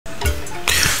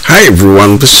Hi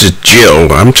everyone, this is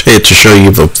Jill. I'm here to show you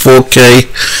the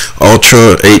 4K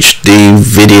Ultra HD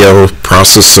video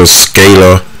processor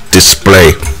scaler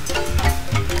display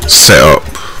setup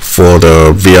for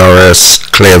the VRS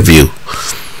Clearview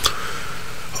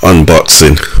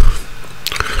unboxing.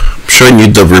 I'm showing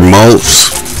you the remotes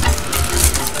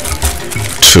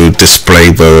to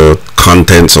display the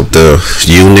contents of the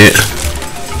unit.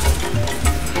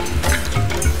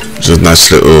 It's a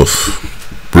nice little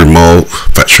remote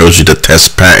that shows you the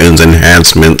test patterns,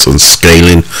 enhancements and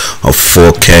scaling of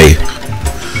 4K.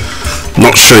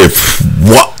 Not sure if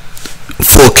what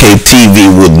 4K TV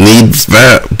would need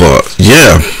that, but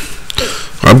yeah,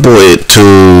 I bought it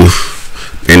to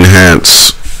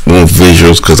enhance more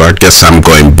visuals because I guess I'm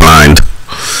going blind.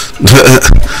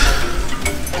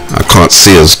 I can't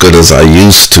see as good as I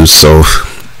used to, so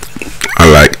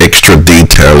I like extra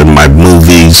detail in my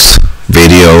movies,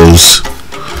 videos,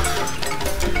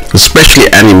 especially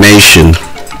animation.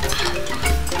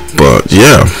 But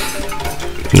yeah,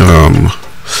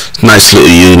 nice little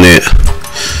unit.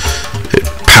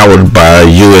 Powered by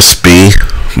USB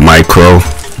micro,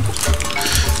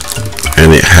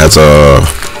 and it has a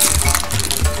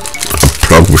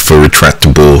plug with a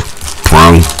retractable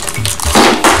prong.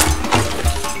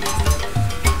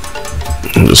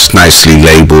 It's nicely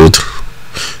labeled.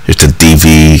 It's the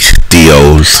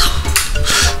Dvdo's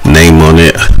name on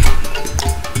it.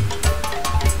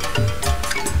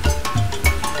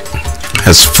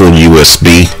 Has full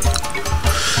USB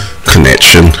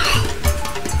connection.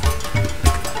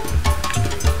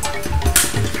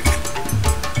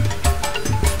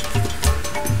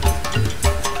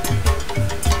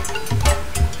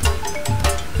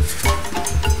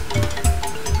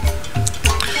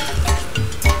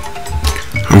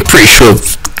 I'm pretty sure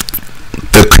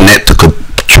the connector could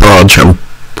charge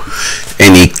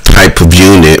any type of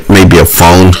unit, maybe a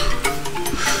phone,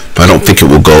 but I don't think it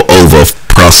will go over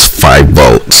plus 5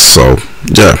 volts. So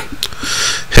yeah,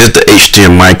 here's the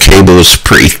HDMI cable. It's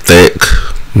pretty thick,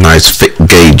 nice thick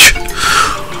gauge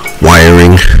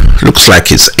wiring. Looks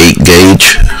like it's 8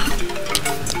 gauge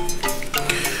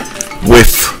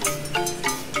with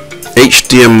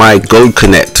HDMI gold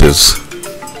connectors.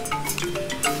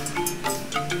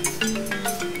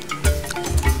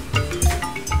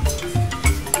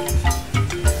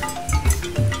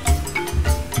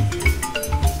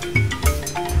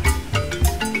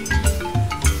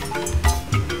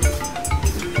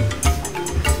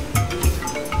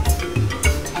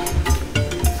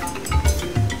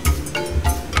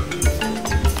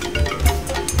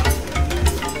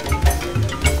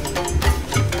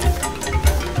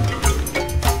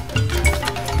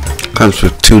 Comes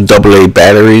with 2 AA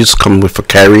batteries, come with a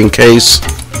carrying case.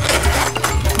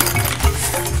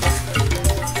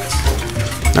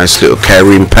 Nice little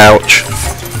carrying pouch.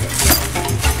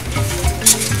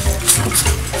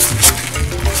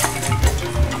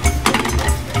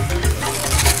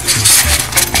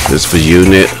 There's the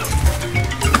unit.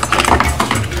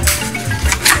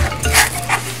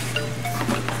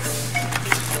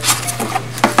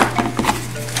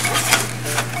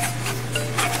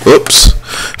 Oops.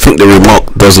 I think the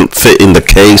remote doesn't fit in the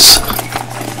case.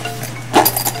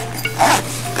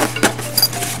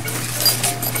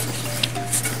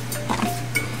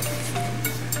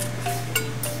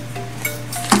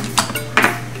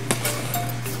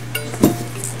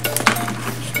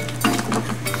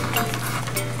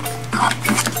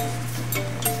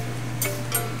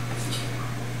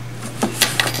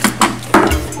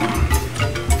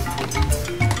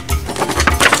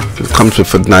 It comes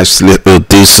with a nice little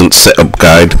decent setup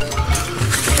guide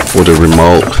for the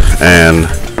remote and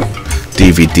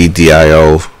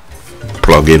Dvdo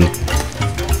plug-in.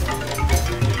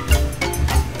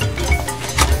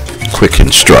 Quick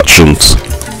instructions.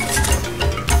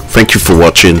 Thank you for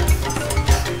watching.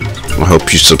 I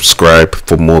hope you subscribe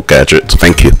for more gadgets.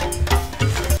 Thank you.